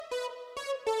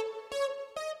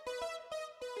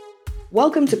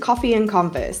Welcome to Coffee and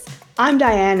Converse. I'm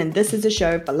Diane, and this is a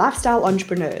show for lifestyle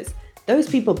entrepreneurs, those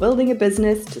people building a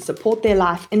business to support their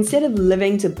life instead of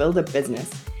living to build a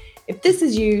business. If this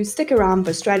is you, stick around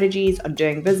for strategies on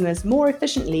doing business more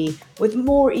efficiently, with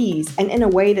more ease, and in a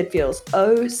way that feels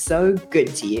oh so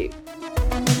good to you.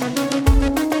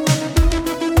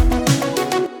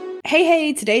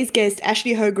 Hey, today's guest,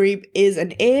 Ashley Hougrieb, is an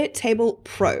Airtable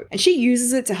Pro, and she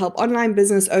uses it to help online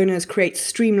business owners create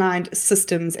streamlined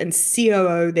systems and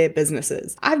COO their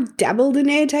businesses. I've dabbled in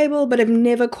Airtable, but I've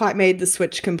never quite made the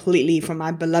switch completely from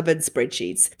my beloved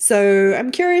spreadsheets, so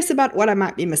I'm curious about what I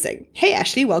might be missing. Hey,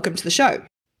 Ashley, welcome to the show.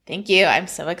 Thank you. I'm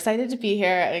so excited to be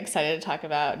here and excited to talk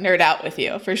about nerd out with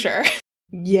you, for sure.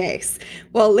 Yes.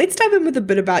 Well, let's dive in with a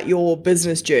bit about your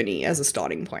business journey as a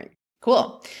starting point.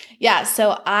 Cool. Yeah.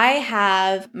 So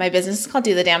my business is called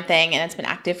Do the Damn Thing, and it's been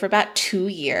active for about 2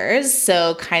 years.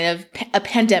 So kind of a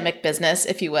pandemic business,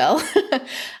 if you will.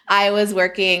 I was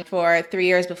working for 3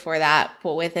 years before that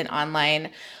with an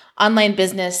online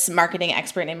business marketing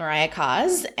expert named Mariah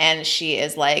Cause. And she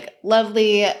is like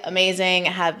lovely, amazing,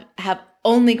 have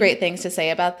only great things to say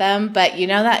about them. But you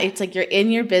know that it's like you're in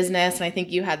your business. And I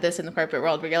think you had this in the corporate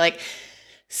world where you're like,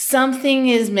 something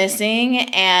is missing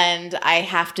and I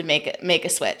have to make a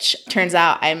switch. Turns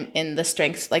out I'm in the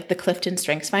strengths, like the Clifton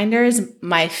Strengths Finders.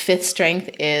 My fifth strength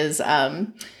is,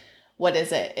 what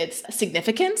is it? It's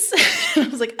significance. I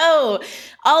was like, oh,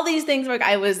 all these things work.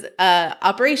 I was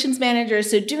operations manager,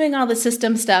 so doing all the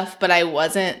system stuff, but I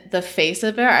wasn't the face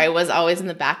of it. I was always in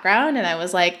the background, and I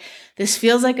was like, this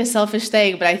feels like a selfish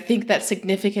thing, but I think that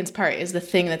significance part is the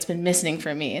thing that's been missing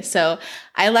for me. So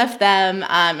I left them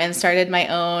and started my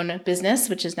own business,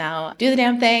 which is now Do the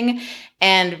Damn Thing,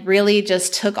 and really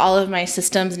just took all of my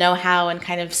systems know-how and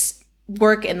kind of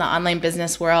work in the online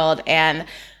business world and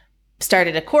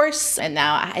started a course, and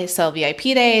now I sell VIP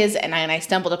days. And I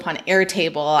stumbled upon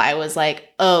Airtable. I was like,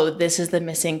 oh, this is the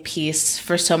missing piece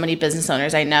for so many business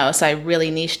owners I know. So I really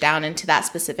niched down into that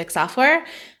specific software.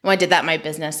 When I did that, my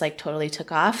business like totally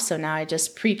took off. So now I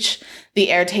just preach the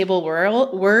Airtable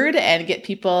word and get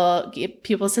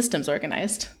people's systems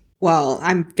organized. Well,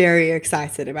 I'm very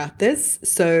excited about this.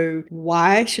 So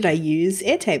why should I use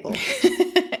Airtable?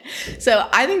 So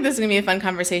I think this is going to be a fun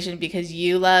conversation because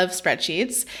you love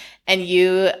spreadsheets and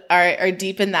you are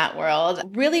deep in that world.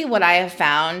 Really what I have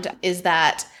found is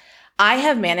that I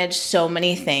have managed so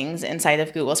many things inside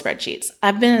of Google Spreadsheets.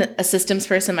 I've been a systems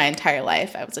person my entire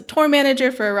life. I was a tour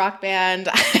manager for a rock band.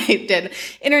 I did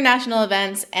international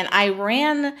events, and I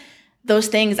ran those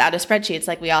things out of spreadsheets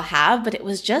like we all have, but it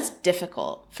was just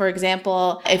difficult. For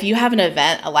example, if you have an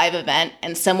event, a live event,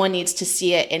 and someone needs to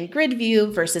see it in grid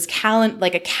view versus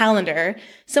like a calendar,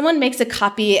 someone makes a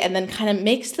copy and then kind of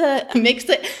makes the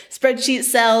spreadsheet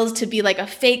cells to be like a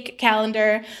fake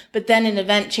calendar, but then an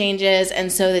event changes.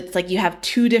 And so it's like you have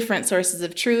two different sources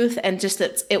of truth, and just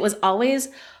it was always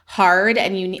hard,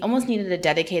 and you almost needed a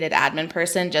dedicated admin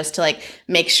person just to like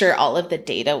make sure all of the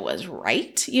data was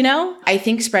right. I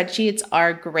think spreadsheets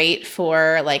are great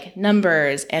for like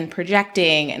numbers and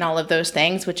projecting and all of those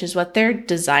things, which is what they're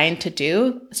designed to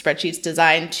do. Spreadsheets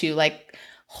designed to like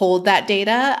hold that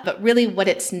data, but really what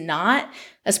it's not.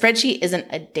 A spreadsheet isn't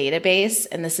a database,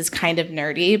 and this is kind of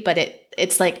nerdy, but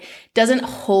it's like doesn't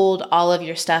hold all of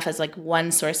your stuff as like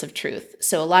one source of truth.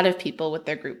 So a lot of people with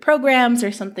their group programs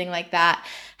or something like that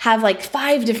have like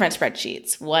 5 different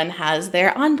spreadsheets. One has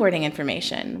their onboarding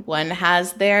information. One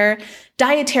has their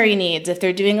dietary needs if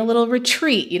they're doing a little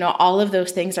retreat. All of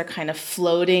those things are kind of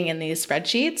floating in these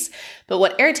spreadsheets. But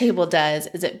what Airtable does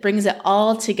is it brings it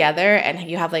all together, and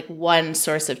you have like one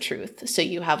source of truth. So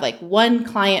you have like one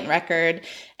client record,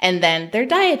 and then their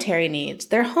dietary needs,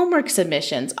 their homework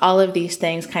submissions, all of these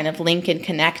things kind of link and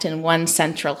connect in one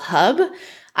central hub.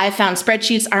 I found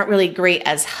spreadsheets aren't really great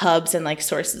as hubs and like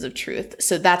sources of truth.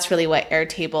 So that's really what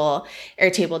Airtable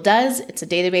does. It's a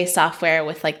database software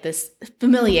with like this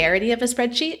familiarity of a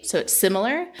spreadsheet. So it's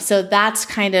similar. So that's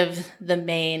kind of the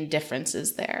main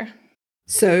differences there.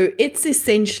 So it's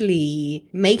essentially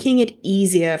making it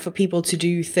easier for people to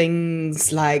do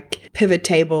things like pivot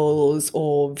tables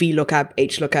or VLOOKUP,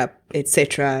 HLOOKUP,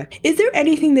 etc. Is there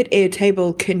anything that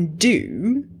Airtable can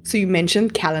do? So you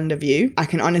mentioned calendar view. I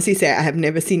can honestly say I have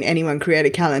never seen anyone create a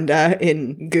calendar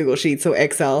in Google Sheets or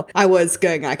Excel. I was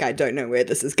going like, I don't know where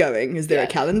this is going. Is there a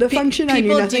calendar function I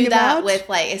knew nothing about? People do that with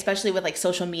like, especially with like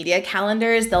social media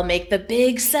calendars. They'll make the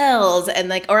big cells and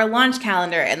like, or a launch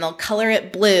calendar, and they'll color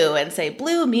it blue and say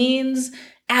blue means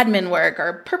admin work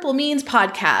or purple means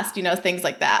podcast, things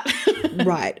like that.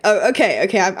 Right. Oh, okay.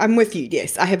 I'm with you.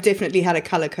 Yes. I have definitely had a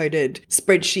color-coded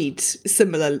spreadsheet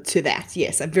similar to that.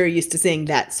 Yes. I'm very used to seeing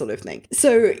that sort of thing.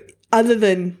 So other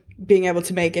than being able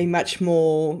to make a much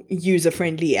more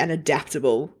user-friendly and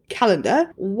adaptable calendar.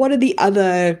 What are the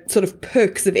other sort of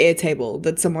perks of Airtable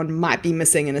that someone might be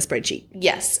missing in a spreadsheet?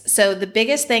 Yes. So the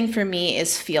biggest thing for me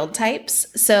is field types.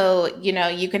 So,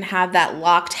 you can have that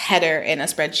locked header in a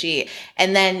spreadsheet,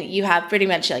 and then you have pretty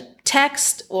much like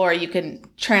text, or you can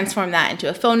transform that into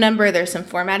a phone number. There's some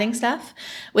formatting stuff.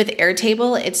 With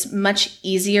Airtable, it's much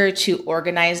easier to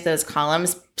organize those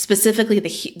columns. Specifically,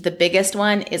 the biggest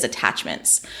one is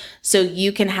attachments. So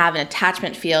you can have an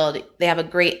attachment field. They have a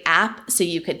great app, so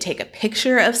you could take a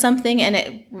picture of something and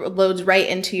it loads right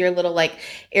into your little like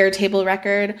Airtable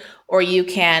record. Or you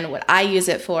can, what I use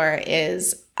it for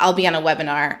is I'll be on a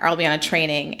webinar or I'll be on a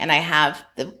training and I have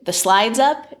the slides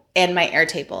up and my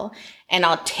Airtable. And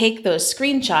I'll take those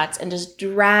screenshots and just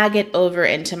drag it over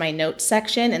into my notes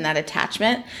section in that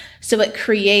attachment. So it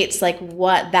creates like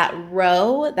what that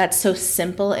row that's so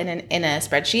simple in a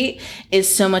spreadsheet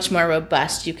is so much more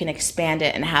robust. You can expand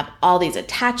it and have all these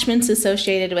attachments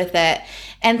associated with it,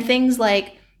 and things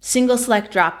like single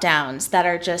select drop downs that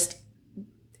are just,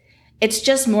 it's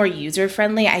just more user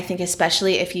friendly. I think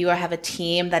especially if you have a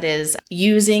team that is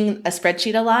using a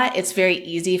spreadsheet a lot, it's very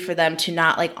easy for them to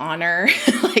not like honor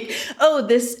like, oh,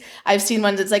 this, I've seen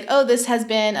ones that's like, oh, this has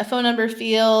been a phone number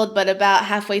field, but about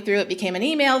halfway through it became an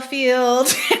email field.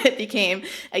 It became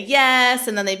a yes.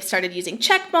 And then they started using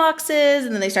check boxes,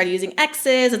 and then they started using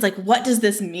X's. It's like, what does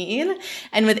this mean?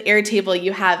 And with Airtable,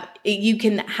 you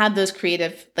can have those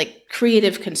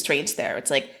creative constraints there.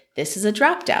 It's like, this is a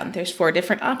drop down. There's 4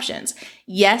 different options.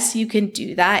 Yes, you can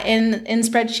do that in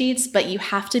spreadsheets, but you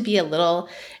have to be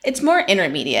it's more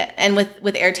intermediate. And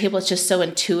with Airtable, it's just so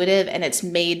intuitive and it's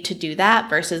made to do that,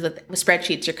 versus with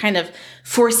spreadsheets, you're kind of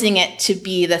forcing it to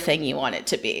be the thing you want it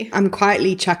to be. I'm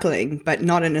quietly chuckling, but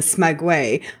not in a smug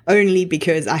way, only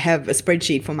because I have a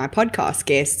spreadsheet for my podcast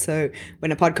guest. So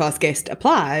when a podcast guest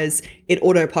applies, it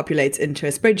auto-populates into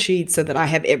a spreadsheet so that I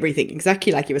have everything,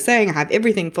 exactly like you were saying, I have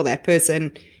everything for that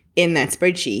person in that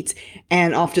spreadsheet.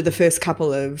 And after the first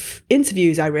couple of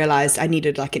interviews, I realized I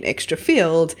needed like an extra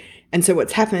field. And so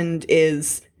what's happened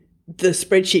is the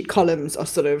spreadsheet columns are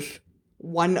sort of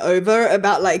one over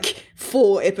about like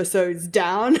 4 episodes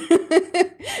down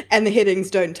and the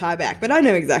headings don't tie back. But I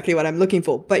know exactly what I'm looking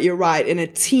for. But you're right, in a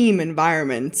team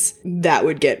environment, that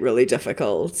would get really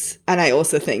difficult. And I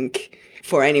also think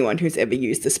for anyone who's ever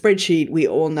used a spreadsheet, we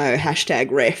all know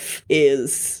 #ref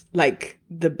is like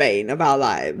the bane of our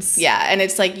lives. Yeah. And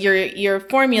it's like your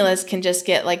formulas can just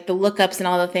get like the lookups and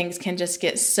all the things can just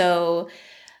get so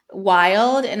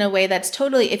wild in a way that's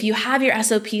totally, if you have your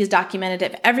SOPs documented,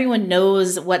 if everyone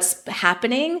knows what's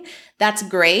happening, that's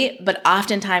great. But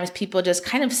oftentimes people just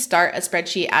kind of start a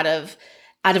spreadsheet out of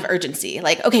urgency.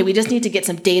 Like, okay, we just need to get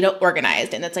some data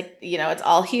organized. And it's like, it's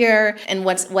all here. And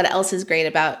what else is great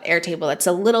about Airtable, it's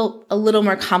a little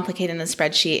more complicated in the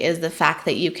spreadsheet, is the fact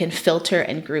that you can filter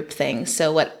and group things.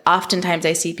 So what oftentimes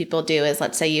I see people do is,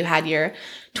 let's say you had your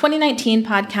 2019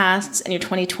 podcasts and your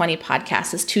 2020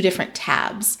 podcasts as 2 different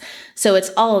tabs. So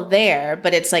it's all there,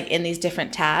 but it's like in these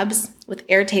different tabs. With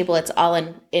Airtable, it's all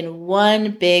in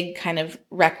one big kind of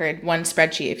record, one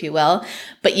spreadsheet, if you will.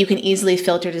 But you can easily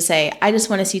filter to say, I just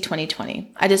want to see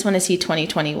 2020. I just want to see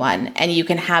 2021. And you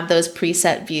can have those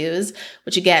preset views,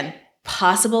 which again,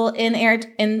 possible in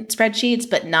spreadsheets,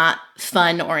 but not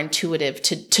fun or intuitive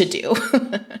to do.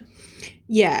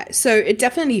 Yeah, so it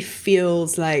definitely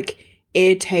feels like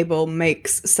Airtable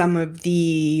makes some of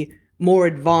the more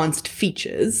advanced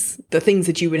features, the things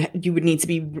that you would need to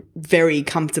be very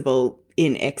comfortable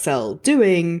in Excel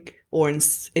doing or in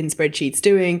spreadsheets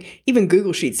doing. Even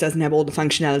Google Sheets doesn't have all the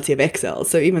functionality of Excel.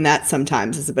 So even that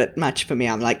sometimes is a bit much for me.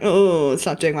 I'm like, oh, it's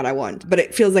not doing what I want. But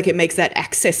it feels like it makes that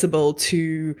accessible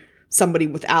to somebody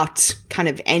without kind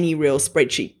of any real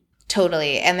spreadsheet.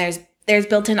 Totally. And there's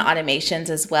built-in automations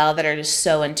as well that are just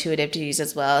so intuitive to use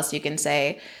as well. So you can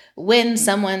say, when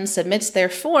someone submits their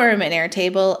form in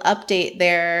Airtable, update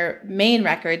their main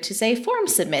record to say form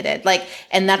submitted.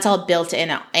 And that's all built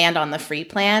in and on the free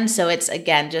plan. So it's,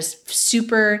 again, just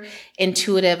super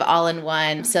intuitive, all in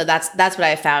one. So that's what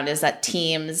I found, is that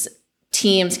teams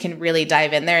can really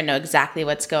dive in there and know exactly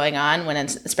what's going on. When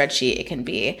it's a spreadsheet, it can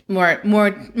be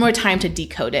more time to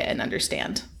decode it and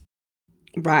understand.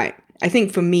 Right. I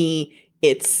think for me,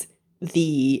 it's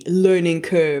the learning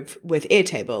curve with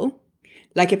Airtable.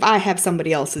 Like if I have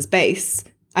somebody else's base,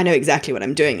 I know exactly what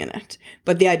I'm doing in it.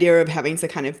 But the idea of having to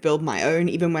kind of build my own,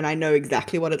 even when I know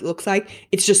exactly what it looks like,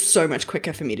 it's just so much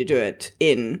quicker for me to do it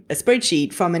in a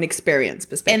spreadsheet from an experience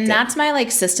perspective. And that's my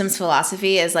systems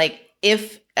philosophy, is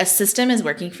if a system is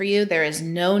working for you, there is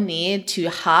no need to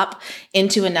hop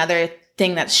into another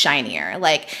thing that's shinier.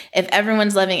 Like if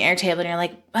everyone's loving Airtable and you're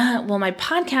like, well, my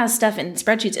podcast stuff in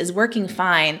spreadsheets is working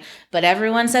fine, but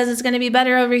everyone says it's going to be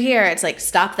better over here. It's like,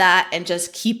 stop that and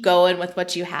just keep going with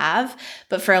what you have.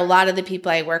 But for a lot of the people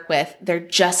I work with,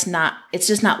 it's just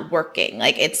not working.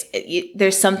 Like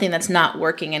there's something that's not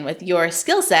working. And with your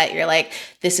skill set, you're like,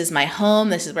 this is my home.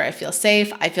 This is where I feel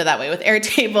safe. I feel that way with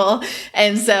Airtable.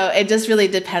 And so it just really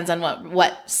depends on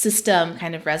what system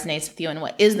kind of resonates with you and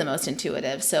what is the most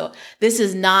intuitive. So this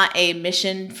is not a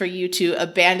mission for you to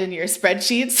abandon your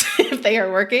spreadsheets if they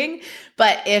are working.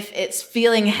 But if it's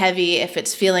feeling heavy, if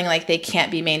it's feeling like they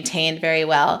can't be maintained very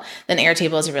well, then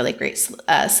Airtable is a really great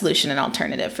solution and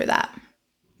alternative for that.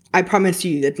 I promise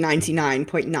you that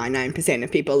 99.99%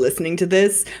 of people listening to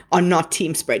this are not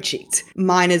team spreadsheets.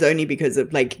 Mine is only because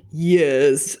of like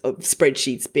years of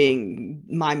spreadsheets being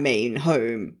my main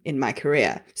home in my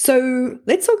career. So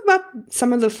let's talk about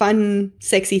some of the fun,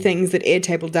 sexy things that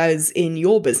Airtable does in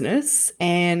your business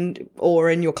or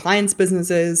in your clients'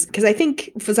 businesses. Because I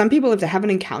think for some people, if they haven't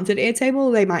encountered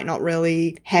Airtable, they might not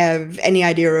really have any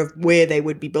idea of where they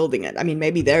would be building it. I mean,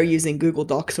 maybe they're using Google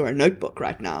Docs or a notebook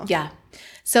right now. Yeah.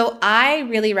 So I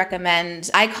really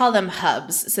recommend, I call them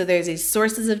hubs. So there's these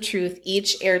sources of truth,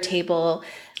 each Airtable.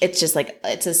 It's just like,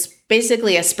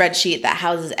 basically a spreadsheet that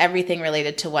houses everything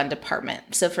related to one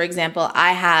department. So for example,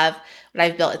 I have what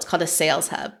I've built, it's called a sales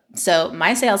hub. So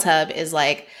my sales hub is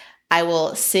like, I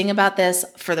will sing about this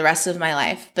for the rest of my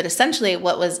life. But essentially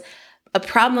what was a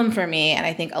problem for me, and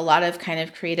I think a lot of kind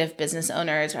of creative business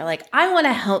owners are like, I want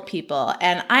to help people.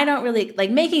 And I don't really like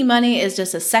making money is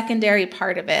just a secondary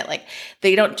part of it. Like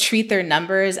they don't treat their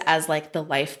numbers as like the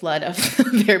lifeblood of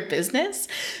their business.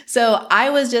 So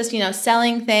I was just,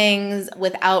 selling things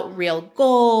without real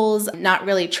goals, not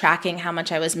really tracking how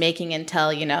much I was making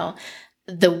until,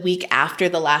 the week after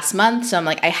the last month. So I'm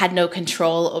like, I had no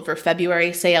control over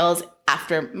February sales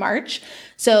after March.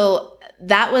 So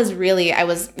that was really,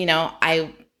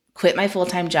 I quit my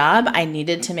full-time job. I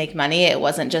needed to make money. It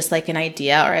wasn't just like an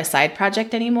idea or a side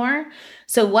project anymore.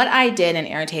 So what I did in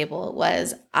Airtable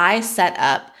was I set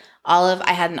up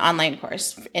I had an online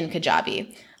course in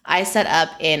Kajabi. I set up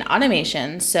in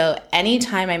automation. So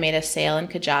anytime I made a sale in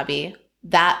Kajabi,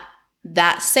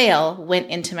 that sale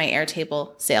went into my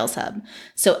Airtable sales hub.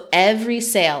 So every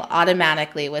sale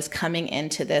automatically was coming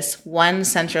into this one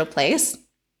central place.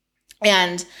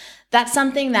 And that's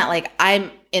something that like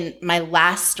I'm in my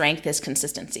last strength is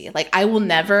consistency. Like I will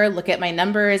never look at my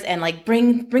numbers and like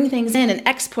bring things in and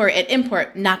export and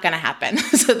import. Not going to happen.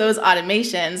 So those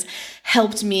automations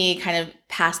helped me kind of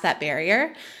pass that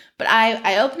barrier. But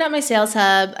I opened up my sales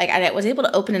hub. Like I was able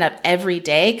to open it up every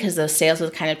day because those sales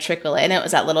would kind of trickle in. It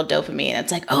was that little dopamine.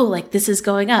 It's like, oh, like this is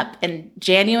going up. And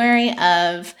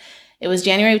it was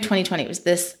January of 2020. It was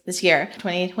this year.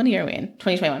 What year are we in?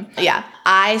 2021. Yeah.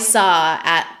 I saw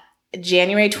at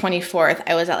January 24th,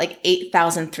 I was at like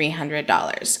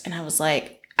 $8,300. And I was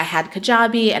like, I had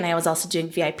Kajabi and I was also doing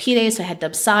VIP days. So I had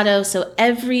Dubsado. So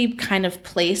every kind of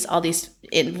place, all these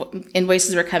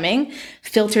invoices were coming,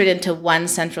 filtered into one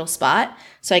central spot.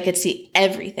 So I could see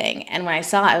everything. And when I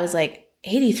saw, I was like,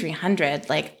 8,300,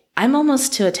 like I'm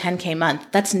almost to a 10K month.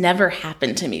 That's never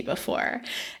happened to me before.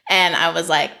 And I was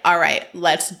like, all right,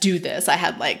 let's do this. I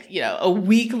had like, a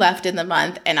week left in the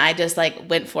month and I just like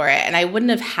went for it. And I wouldn't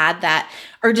have had that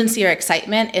urgency or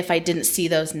excitement if I didn't see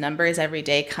those numbers every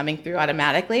day coming through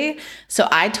automatically. So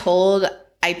I told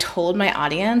my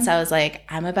audience, I was like,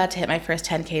 I'm about to hit my first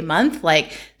 10K month.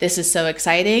 Like, this is so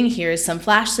exciting. Here's some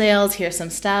flash sales. Here's some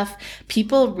stuff.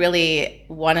 People really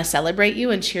want to celebrate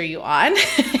you and cheer you on.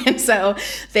 And so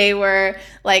they were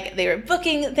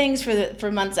booking things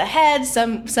for months ahead.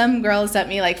 Some girl sent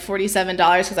me like $47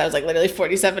 because I was like literally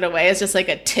 47 away. It's just like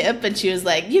a tip. And she was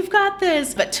like, you've got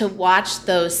this. But to watch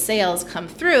those sales come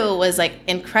through was like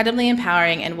incredibly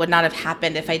empowering and would not have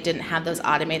happened if I didn't have those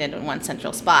automated in one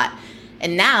central spot.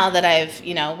 And now that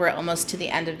we're almost to the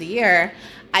end of the year,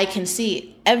 I can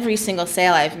see every single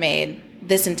sale I've made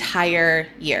this entire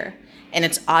year. And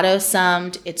it's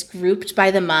auto-summed, it's grouped by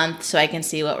the month, so I can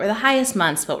see what were the highest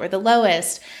months, what were the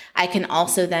lowest. I can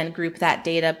also then group that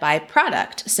data by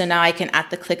product. So now I can,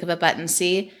 at the click of a button,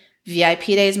 see VIP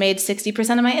days made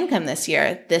 60% of my income this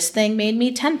year. This thing made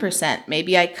me 10%.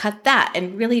 Maybe I cut that.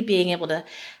 And really being able to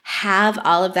have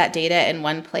all of that data in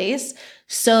one place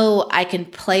so I can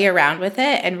play around with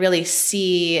it and really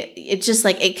see it. Just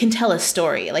like it can tell a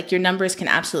story. Like your numbers can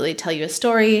absolutely tell you a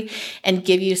story and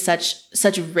give you such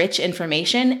rich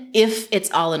information if it's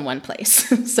all in one place.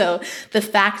 So the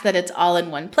fact that it's all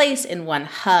in one place, in one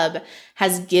hub,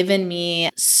 has given me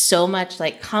so much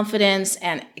like confidence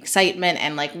and excitement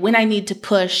and like when I need to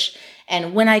push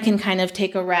and when I can kind of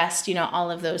take a rest, all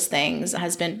of those things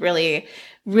has been really,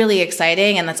 really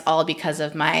exciting. And that's all because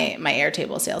of my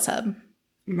Airtable Sales Hub.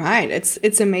 Right.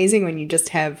 It's amazing when you just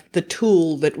have the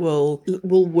tool that will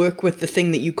work with the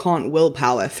thing that you can't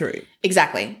willpower through.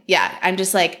 Exactly. Yeah. I'm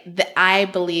just like, I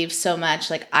believe so much.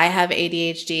 Like, I have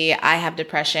ADHD, I have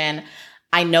depression,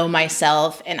 I know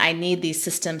myself, and I need these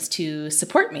systems to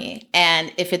support me.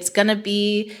 And if it's going to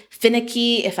be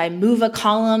finicky, if I move a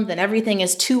column, then everything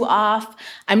is too off,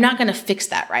 I'm not going to fix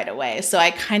that right away. So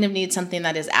I kind of need something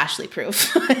that is Ashley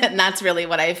proof. And that's really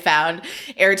what I found.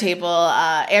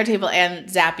 Airtable and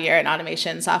Zapier and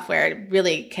automation software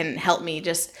really can help me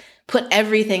just put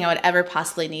everything I would ever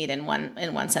possibly need in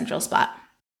one central spot.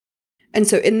 And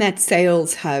so in that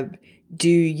Sales Hub, do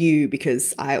you,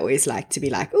 because I always like to be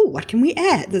like, oh, what can we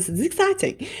add? This is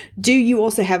exciting. Do you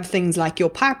also have things like your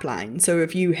pipeline? So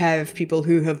if you have people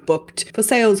who have booked for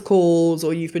sales calls,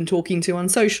 or you've been talking to on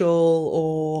social,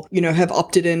 or, have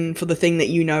opted in for the thing that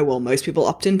well, most people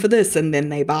opt in for this and then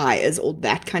they buy, is all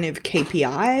that kind of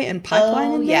KPI and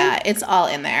pipeline in there? Yeah, it's all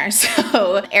in there.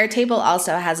 So Airtable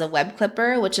also has a web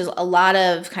clipper, which is a lot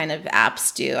of kind of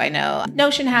apps do. I know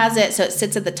Notion has it. So it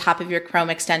sits at the top of your Chrome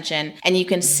extension, and you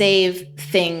can save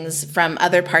things from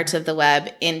other parts of the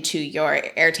web into your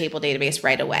Airtable database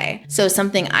right away. So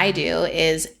something I do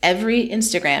is every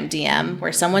Instagram DM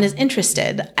where someone is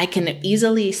interested, I can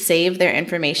easily save their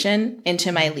information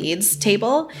into my leads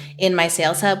table in my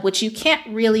Sales Hub, which you can't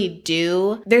really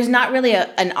do. There's not really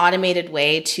an automated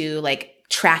way to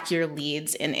track your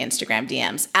leads in Instagram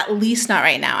DMs, at least not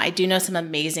right now. I do know some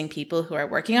amazing people who are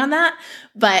working on that,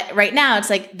 but right now it's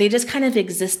like they just kind of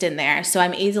exist in there. So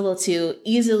I'm able to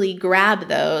easily grab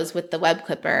those with the web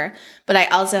clipper. But I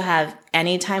also have,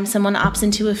 anytime someone opts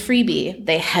into a freebie,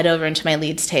 they head over into my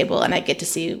leads table and I get to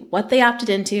see what they opted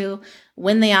into,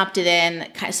 when they opted in,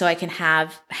 so I can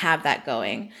have that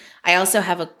going. I also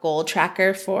have a goal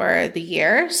tracker for the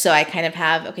year. So I kind of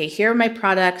have, okay, here are my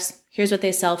products. Here's what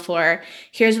they sell for.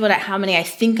 Here's how many I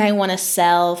think I want to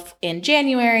sell in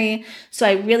January. So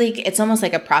it's almost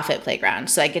like a profit playground.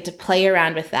 So I get to play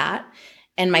around with that.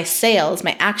 And my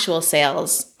actual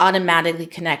sales automatically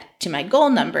connect to my goal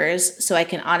numbers. So I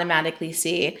can automatically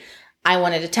see, I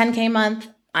wanted a 10K month.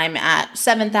 I'm at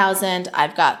 7,000.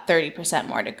 I've got 30%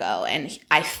 more to go. And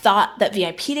I thought that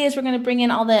VIP days were going to bring in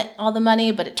all the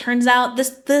money, but it turns out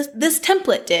this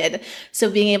template did. So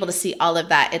being able to see all of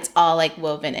that, it's all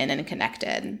woven in and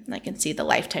connected. And I can see the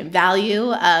lifetime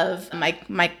value of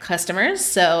my customers.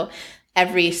 So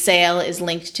every sale is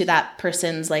linked to that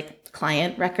person's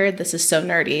client record. This is so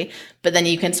nerdy, but then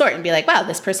you can sort and be like, wow,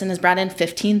 this person has brought in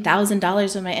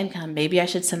 $15,000 of my income. Maybe I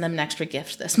should send them an extra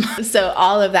gift this month. So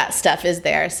all of that stuff is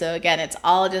there. So again, it's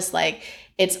all just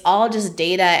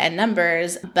data and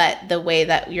numbers, but the way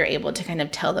that you're able to kind of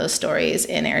tell those stories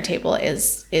in Airtable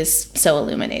is so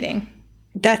illuminating.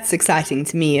 That's exciting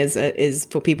to me is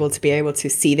for people to be able to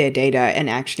see their data and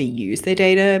actually use their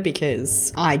data,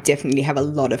 because I definitely have a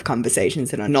lot of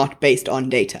conversations that are not based on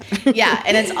data. Yeah.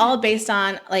 And it's all based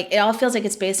on it all feels like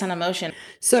it's based on emotion.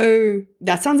 So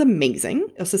that sounds amazing.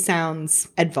 It also sounds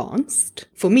advanced.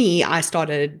 For me, I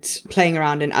started playing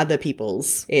around in other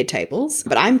people's Airtables,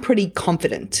 but I'm pretty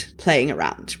confident playing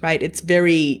around, right? It's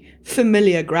very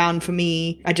familiar ground for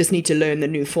me. I just need to learn the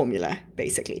new formula,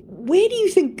 basically. Where do you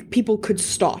think people could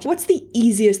start? What's the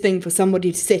easiest thing for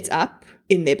somebody to set up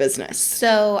in their business?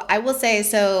 So I will say,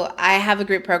 I have a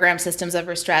group program, Systems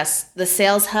Over Stress. The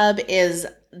Sales Hub is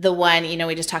the one,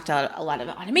 we just talked about a lot of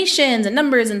automations and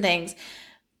numbers and things.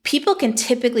 People can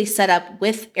typically set up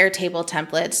with Airtable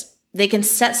templates. They can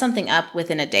set something up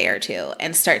within a day or two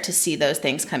and start to see those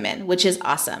things come in, which is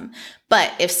awesome.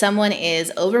 But if someone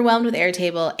is overwhelmed with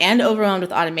Airtable and overwhelmed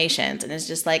with automations and is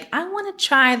just like, I want to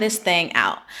try this thing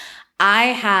out, I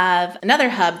have another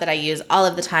hub that I use all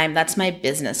of the time. That's my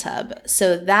business hub.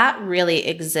 So that really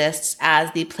exists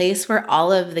as the place where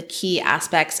all of the key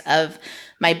aspects of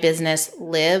my business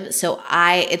live. So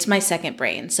it's my second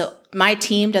brain. So my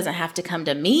team doesn't have to come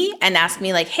to me and ask me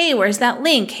hey, where's that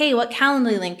link? Hey, what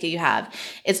Calendly link do you have?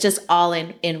 It's just all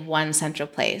in one central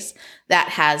place that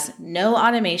has no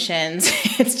automations.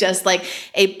 It's just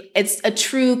it's a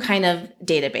true kind of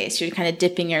database. You're kind of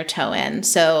dipping your toe in.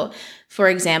 So for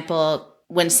example,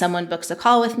 when someone books a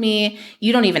call with me,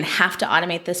 you don't even have to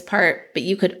automate this part, but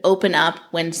you could open up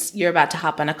when you're about to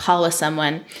hop on a call with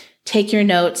someone, take your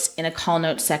notes in a call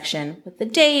notes section with the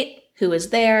date, who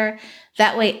is there.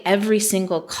 That way, every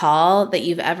single call that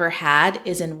you've ever had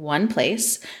is in one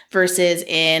place versus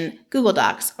in Google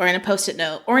Docs or in a Post-it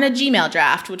note or in a Gmail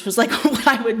draft, which was what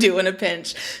I would do in a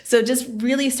pinch. So just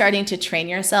really starting to train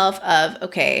yourself of,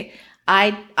 okay,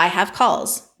 I have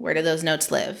calls. Where do those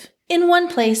notes live? In one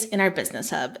place in our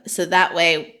business hub. So that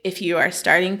way, if you are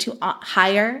starting to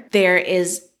hire,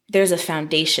 there's a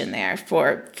foundation there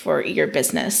for your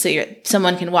business. So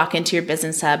someone can walk into your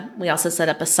business hub. We also set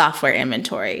up a software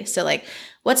inventory. So like,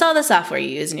 what's all the software you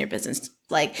use in your business?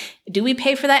 Like, do we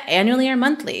pay for that annually or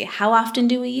monthly? How often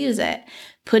do we use it?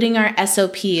 Putting our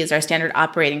SOPs, our standard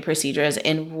operating procedures,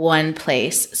 in one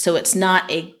place. So it's not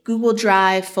a Google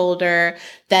Drive folder,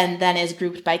 then is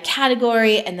grouped by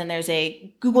category, and then there's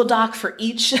a Google Doc for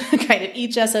each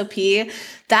each SOP.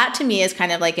 That to me is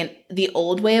kind of like the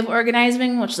old way of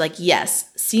organizing, which is like, yes,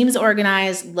 seems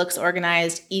organized, looks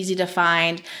organized, easy to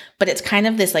find, but it's kind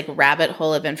of this like rabbit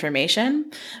hole of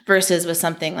information versus with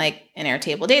something like an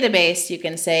Airtable database, you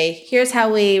can say, here's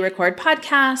how we record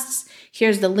podcasts,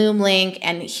 here's the Loom link,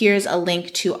 and here's a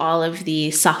link to all of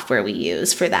the software we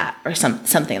use for that, or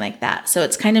something like that. So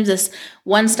it's kind of this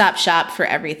one-stop shop for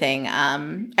everything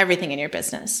in your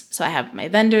business. So I have my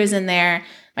vendors in there,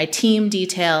 my team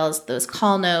details, those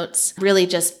call notes, really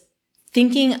just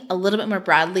thinking a little bit more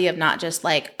broadly of not just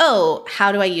like, oh,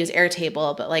 how do I use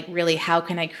Airtable, but like really how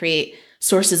can I create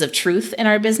sources of truth in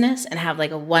our business and have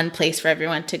like a one place for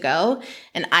everyone to go.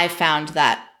 And I found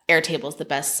that Airtable is the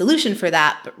best solution for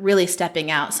that, but really stepping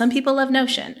out. Some people love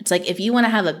Notion. It's like, if you want to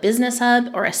have a business hub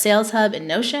or a sales hub in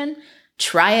Notion,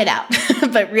 try it out.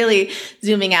 But really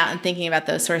zooming out and thinking about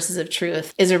those sources of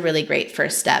truth is a really great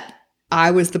first step.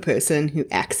 I was the person who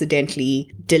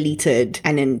accidentally deleted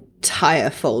an entire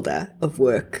folder of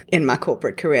work in my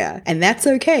corporate career. And that's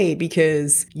okay,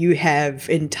 because you have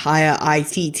entire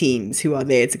IT teams who are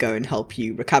there to go and help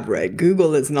you recover it.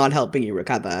 Google is not helping you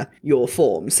recover your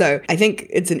form. So I think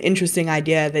it's an interesting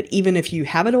idea that even if you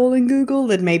have it all in Google,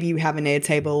 that maybe you have an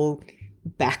Airtable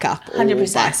backup or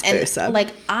 100%. Vice versa. And like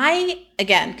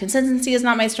again, consistency is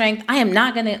not my strength. I am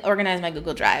not going to organize my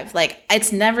Google Drive. Like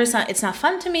it's not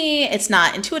fun to me. It's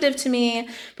not intuitive to me.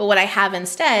 But what I have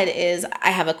instead is I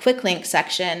have a quick link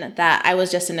section that I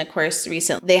was just in a course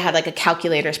recently. They had like a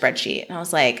calculator spreadsheet. And I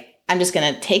was like, I'm just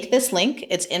going to take this link.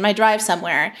 It's in my drive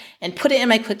somewhere and put it in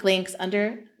my quick links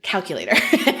under calculator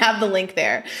and have the link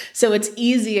there. So it's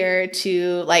easier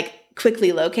to like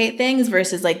quickly locate things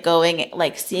versus like going,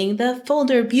 like seeing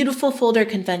the beautiful folder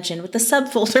convention with the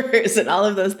subfolders and all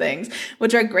of those things,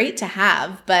 which are great to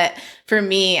have. But for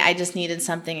me, I just needed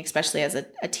something, especially as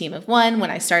a team of one,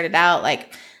 when I started out,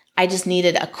 like I just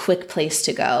needed a quick place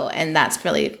to go. And that's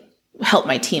really helped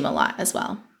my team a lot as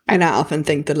well. And I often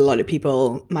think that a lot of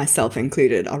people, myself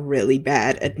included, are really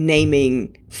bad at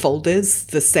naming folders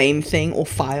the same thing or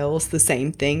files the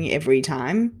same thing every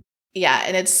time. Yeah.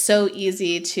 And it's so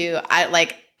easy I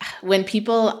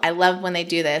love when they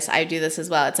do this. I do this as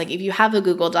well. It's like, if you have a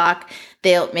Google Doc,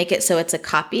 they'll make it so it's a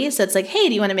copy. So it's like, hey,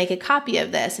 do you want to make a copy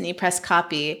of this? And you press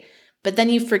copy, but then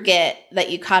you forget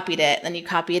that you copied it. Then you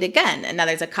copy it again. And now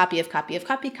there's a copy of copy.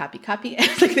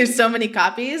 Like there's so many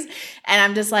copies. And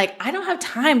I'm just like, I don't have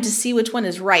time to see which one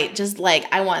is right. Just like,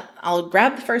 I'll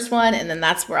grab the first one and then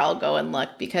that's where I'll go and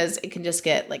look, because it can just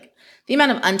get like, the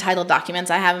amount of untitled documents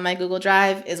I have in my Google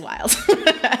Drive is wild.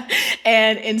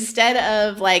 And instead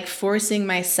of like forcing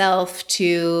myself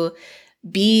to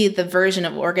be the version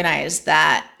of organized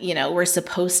that, we're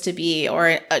supposed to be,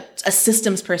 or a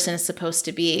systems person is supposed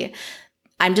to be,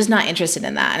 I'm just not interested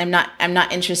in that. And I'm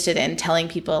not interested in telling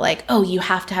people like, oh, you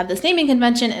have to have this naming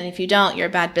convention. And if you don't, you're a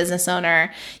bad business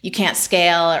owner. You can't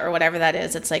scale or whatever that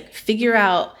is. It's like, figure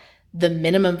out the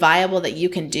minimum viable that you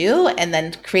can do and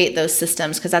then create those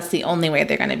systems, because that's the only way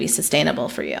they're going to be sustainable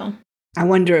for you. I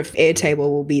wonder if Airtable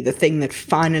will be the thing that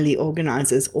finally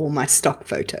organizes all my stock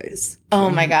photos. Oh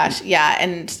my gosh. Yeah.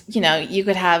 And, you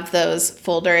could have those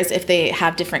folders. If they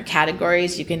have different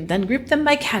categories, you can then group them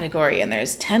by category. And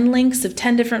there's 10 links of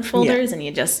 10 different folders and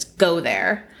you just go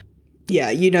there.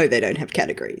 Yeah. They don't have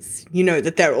categories.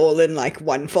 That they're all in like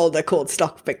one folder called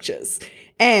stock pictures.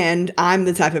 And I'm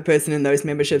the type of person in those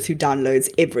memberships who downloads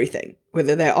everything,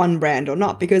 whether they're on brand or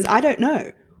not, because I don't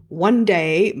know. One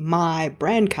day my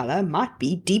brand color might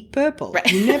be deep purple.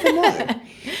 Right. You never know.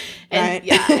 And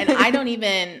right? And I don't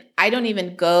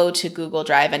even go to Google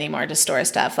Drive anymore to store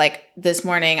stuff. Like this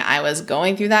morning I was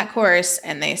going through that course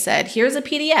and they said, here's a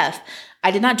PDF. I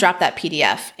did not drop that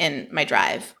PDF in my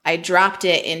drive. I dropped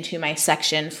it into my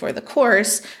section for the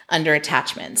course under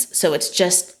attachments. So it's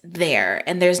just there.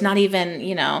 And there's not even,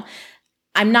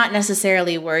 I'm not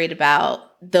necessarily worried about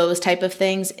those type of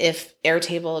things if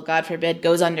Airtable, God forbid,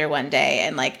 goes under one day.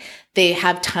 And like they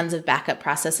have tons of backup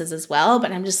processes as well.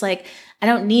 But I'm just like, I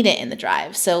don't need it in the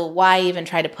drive. So why even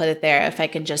try to put it there if I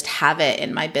can just have it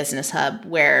in my business hub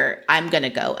where I'm going to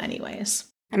go anyways?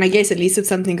 And I guess at least if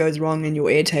something goes wrong in your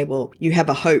Airtable, you have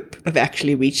a hope of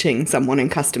actually reaching someone in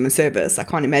customer service. I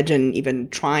can't imagine even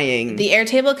trying. The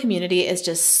Airtable community is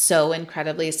just so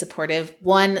incredibly supportive.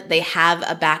 One, they have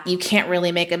a back. You can't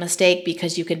really make a mistake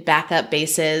because you can back up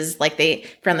bases. Like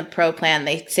from the Pro plan,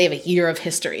 they save a year of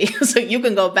history. So you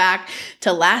can go back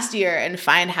to last year and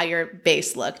find how your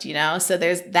base looked, So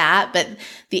there's that. But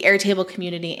the Airtable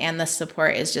community and the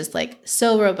support is just like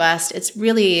so robust. It's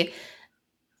really...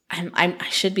 I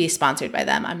should be sponsored by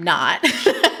them. I'm not.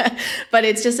 But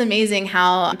it's just amazing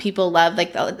how people love,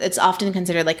 like, it's often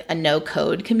considered like a no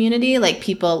code community. Like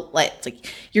people it's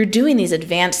like you're doing these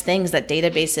advanced things that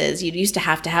databases, you used to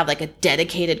have like a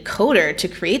dedicated coder to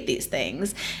create these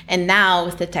things. And now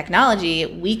with the technology,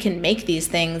 we can make these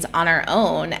things on our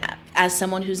own as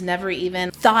someone who's never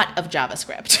even thought of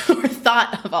JavaScript or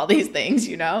thought of all these things,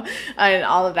 and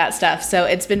all of that stuff. So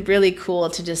it's been really cool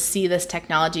to just see this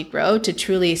technology grow to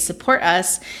truly support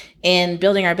us in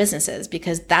building our businesses,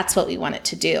 because that's what we want it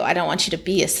to do. I don't want you to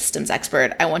be a systems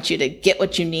expert. I want you to get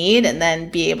what you need and then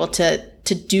be able to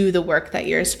do the work that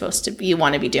you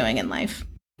want to be doing in life.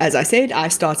 As I said, I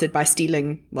started by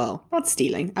not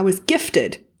stealing. I was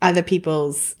gifted other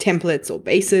people's templates or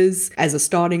bases as a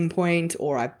starting point,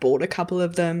 or I bought a couple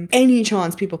of them. Any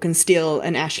chance people can steal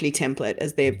an Ashley template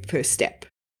as their first step?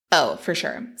 Oh, for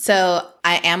sure. So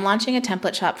I am launching a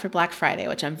template shop for Black Friday,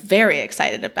 which I'm very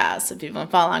excited about. So people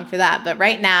can follow along for that. But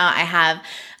right now I have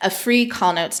a free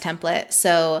call notes template.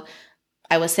 So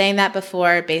I was saying that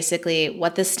before. Basically,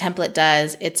 what this template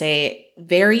does, it's a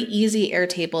very easy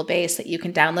Airtable base that you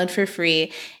can download for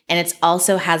free. And it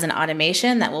also has an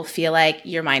automation that will feel like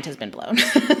your mind has been blown.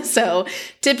 So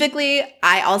typically,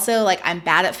 I'm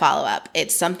bad at follow-up.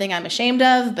 It's something I'm ashamed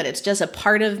of, but it's just a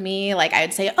part of me. Like I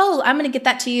would say, oh, I'm going to get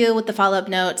that to you with the follow-up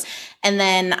notes. And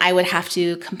then I would have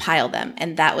to compile them.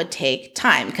 And that would take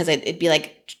time because it'd be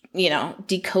like,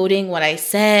 decoding what I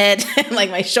said, like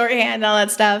my shorthand and all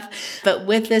that stuff. But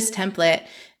with this template,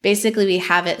 basically we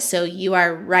have it so you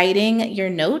are writing your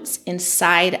notes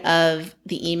inside of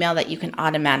the email that you can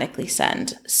automatically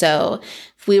send. So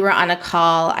if we were on a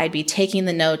call, I'd be taking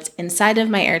the notes inside of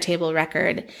my Airtable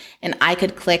record, and I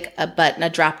could click a button, a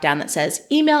drop down that says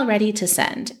email ready to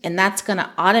send. And that's going to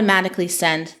automatically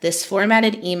send this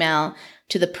formatted email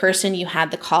to the person you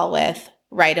had the call with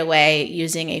right away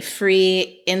using a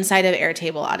free inside of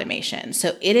Airtable automation.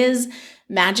 So it is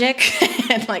magic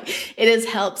and it has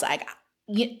helped.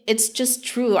 It's just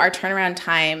true. Our turnaround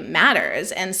time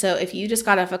matters. And so if you just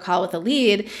got off a call with a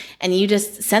lead and you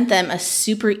just sent them a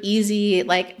super easy,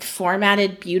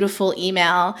 formatted, beautiful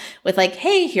email with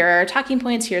hey, here are our talking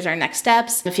points. Here's our next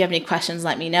steps. If you have any questions,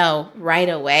 let me know right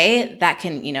away. That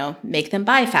can, make them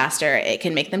buy faster. It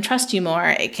can make them trust you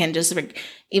more. It can just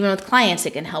even with clients,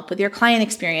 it can help with your client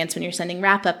experience when you're sending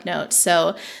wrap-up notes.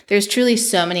 So there's truly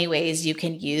so many ways you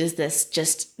can use this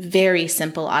just very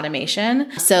simple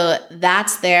automation. So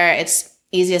that's there. It's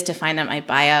easiest to find on my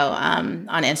bio on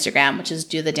Instagram, which is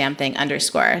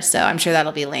dothedamnthing_. So I'm sure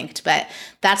that'll be linked. But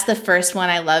that's the first one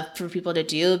I love for people to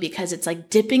do because it's like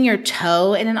dipping your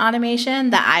toe in an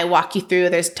automation that I walk you through.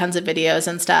 There's tons of videos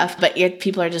and stuff, but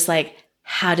people are just like,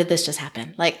 how did this just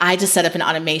happen? I just set up an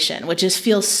automation, which just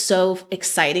feels so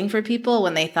exciting for people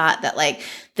when they thought that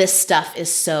this stuff is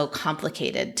so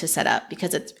complicated to set up,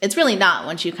 because it's really not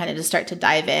once you kind of just start to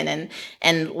dive in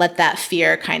and let that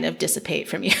fear kind of dissipate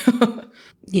from you.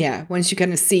 Yeah, once you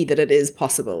kind of see that it is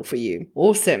possible for you.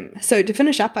 Awesome. So to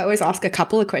finish up, I always ask a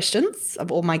couple of questions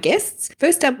of all my guests.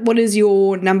 First up, what is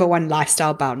your number one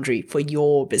lifestyle boundary for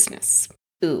your business?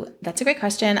 Ooh, that's a great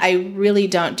question. I really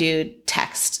don't do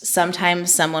text.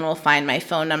 Sometimes someone will find my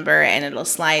phone number and it'll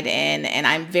slide in, and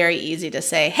I'm very easy to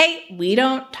say, hey, we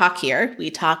don't talk here.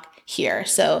 We talk here.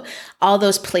 So all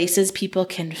those places people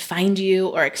can find you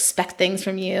or expect things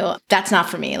from you, that's not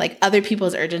for me. Other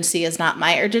people's urgency is not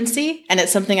my urgency. And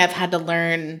it's something I've had to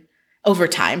learn over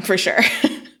time for sure.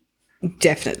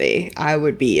 Definitely. I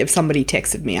would be, if somebody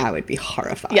texted me, I would be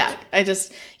horrified. Yeah. I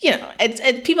just,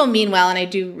 people mean well. And I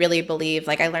do really believe,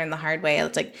 I learned the hard way.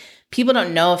 It's people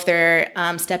don't know if they're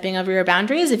stepping over your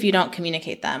boundaries if you don't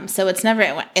communicate them. So it's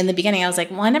never, in the beginning, I was like,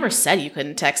 well, I never said you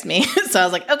couldn't text me. So I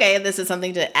was like, okay, this is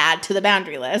something to add to the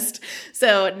boundary list.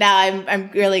 So now I'm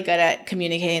really good at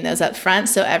communicating those up front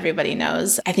so everybody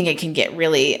knows. I think it can get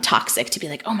really toxic to be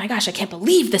like, oh my gosh, I can't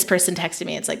believe this person texted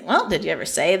me. It's like, well, did you ever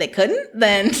say they couldn't?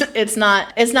 Then it's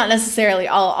not necessarily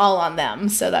all on them.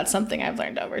 So that's something I've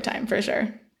learned over time for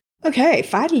sure. Okay,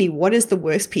 finally, what is the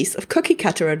worst piece of cookie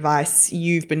cutter advice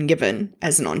you've been given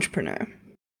as an entrepreneur?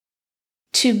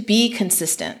 To be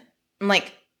consistent.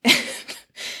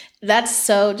 That's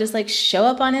so just show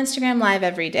up on Instagram Live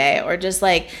every day, or just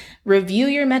review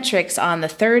your metrics on the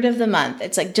 3rd of the month.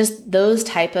 It's like just that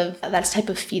type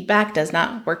of feedback does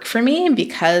not work for me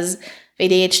because of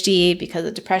ADHD, because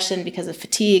of depression, because of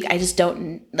fatigue. I just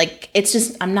don't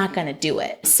I'm not going to do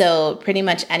it. So pretty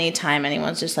much anytime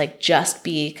anyone's just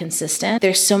be consistent,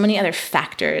 there's so many other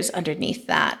factors underneath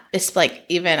that. It's like,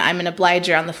 even I'm an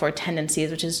obliger on the 4 tendencies,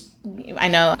 which is, I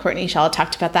know Courtney Shaw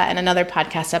talked about that in another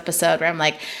podcast episode where I'm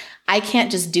like, I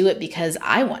can't just do it because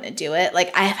I want to do it.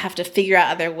 Like, I have to figure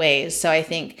out other ways. So I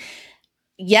think,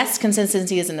 yes,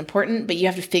 consistency is important, but you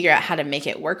have to figure out how to make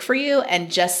it work for you.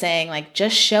 And just saying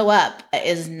just show up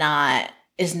is not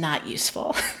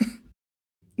useful.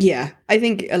 Yeah, I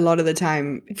think a lot of the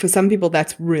time for some people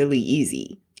that's really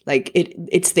easy. Like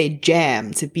it's their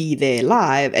jam to be there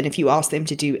live. And if you ask them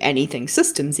to do anything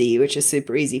systemsy, which is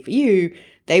super easy for you,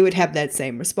 they would have that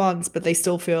same response, but they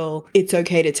still feel it's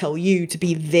okay to tell you to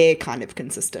be their kind of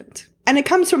consistent. And it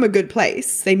comes from a good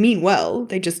place. They mean well.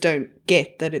 They just don't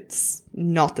get that it's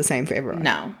not the same for everyone.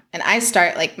 No. And I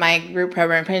start my group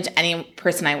program, pretty much any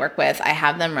person I work with, I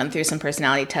have them run through some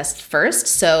personality tests first.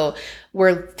 So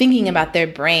we're thinking about their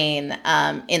brain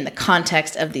in the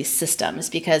context of these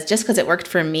systems, because just because it worked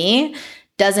for me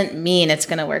doesn't mean it's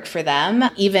going to work for them.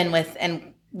 Even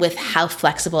with how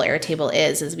flexible Airtable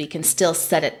is we can still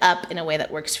set it up in a way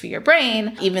that works for your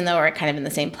brain, even though we're kind of in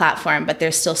the same platform, but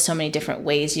there's still so many different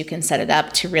ways you can set it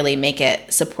up to really make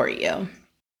it support you.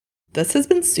 This has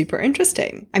been super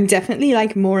interesting. I'm definitely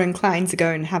more inclined to go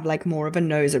and have more of a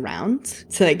nose around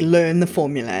to learn the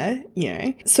formula,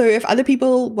 So if other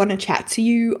people want to chat to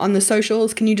you on the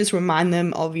socials, can you just remind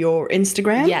them of your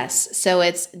Instagram? Yes. So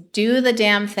it's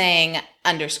dothedamnthing_.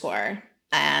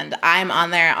 And I'm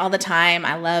on there all the time.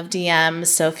 I love DMs,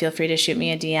 so feel free to shoot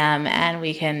me a DM and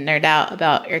we can nerd out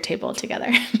about Airtable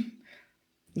together.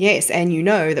 Yes, and you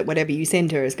know that whatever you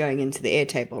send her is going into the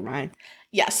Airtable, right?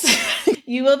 Yes.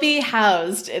 You will be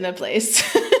housed in a place.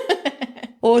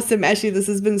 Awesome, Ashley. This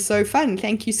has been so fun.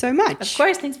 Thank you so much. Of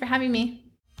course. Thanks for having me.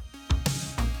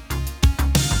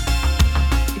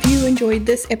 If you enjoyed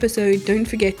this episode, don't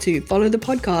forget to follow the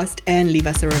podcast and leave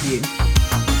us a review.